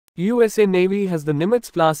USA Navy has the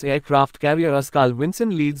Nimitz-class aircraft carrier USS Carl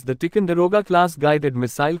Vinson leads the Ticonderoga-class guided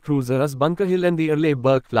missile cruiser USS Bunker Hill and the Arleigh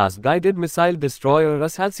Burke-class guided missile destroyer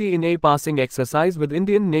USS Halsey in a passing exercise with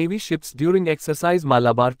Indian Navy ships during Exercise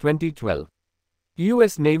Malabar 2012.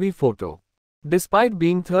 US Navy photo. Despite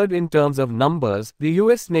being third in terms of numbers, the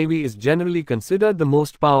US Navy is generally considered the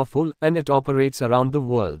most powerful, and it operates around the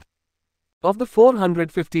world. Of the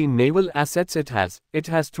 415 naval assets it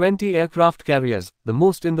has 20 aircraft carriers, the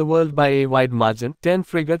most in the world by a wide margin, 10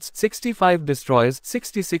 frigates, 65 destroyers,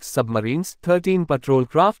 66 submarines, 13 patrol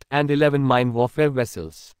craft, and 11 mine warfare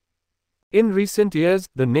vessels. In recent years,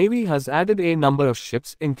 the Navy has added a number of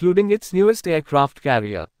ships, including its newest aircraft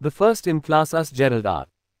carrier, the first in class USS Gerald R.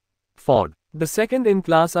 Ford. The second in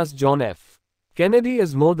class USS John F. Kennedy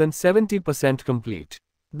is more than 70% complete.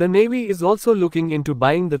 The Navy is also looking into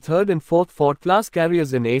buying the third and fourth Ford-class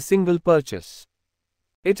carriers in a single purchase.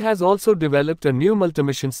 It has also developed a new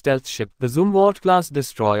multi-mission stealth ship, the Zumwalt-class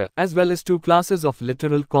destroyer, as well as two classes of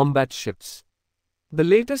littoral combat ships. The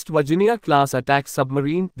latest Virginia-class attack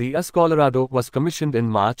submarine, the USS Colorado, was commissioned in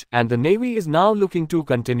March, and the Navy is now looking to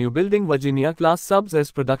continue building Virginia-class subs as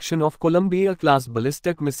production of Columbia-class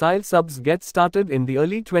ballistic missile subs gets started in the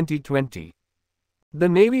early 2020. The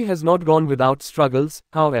Navy has not gone without struggles,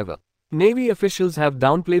 however. Navy officials have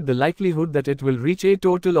downplayed the likelihood that it will reach a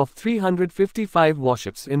total of 355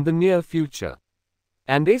 warships in the near future.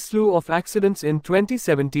 And a slew of accidents in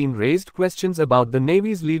 2017 raised questions about the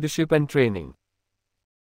Navy's leadership and training.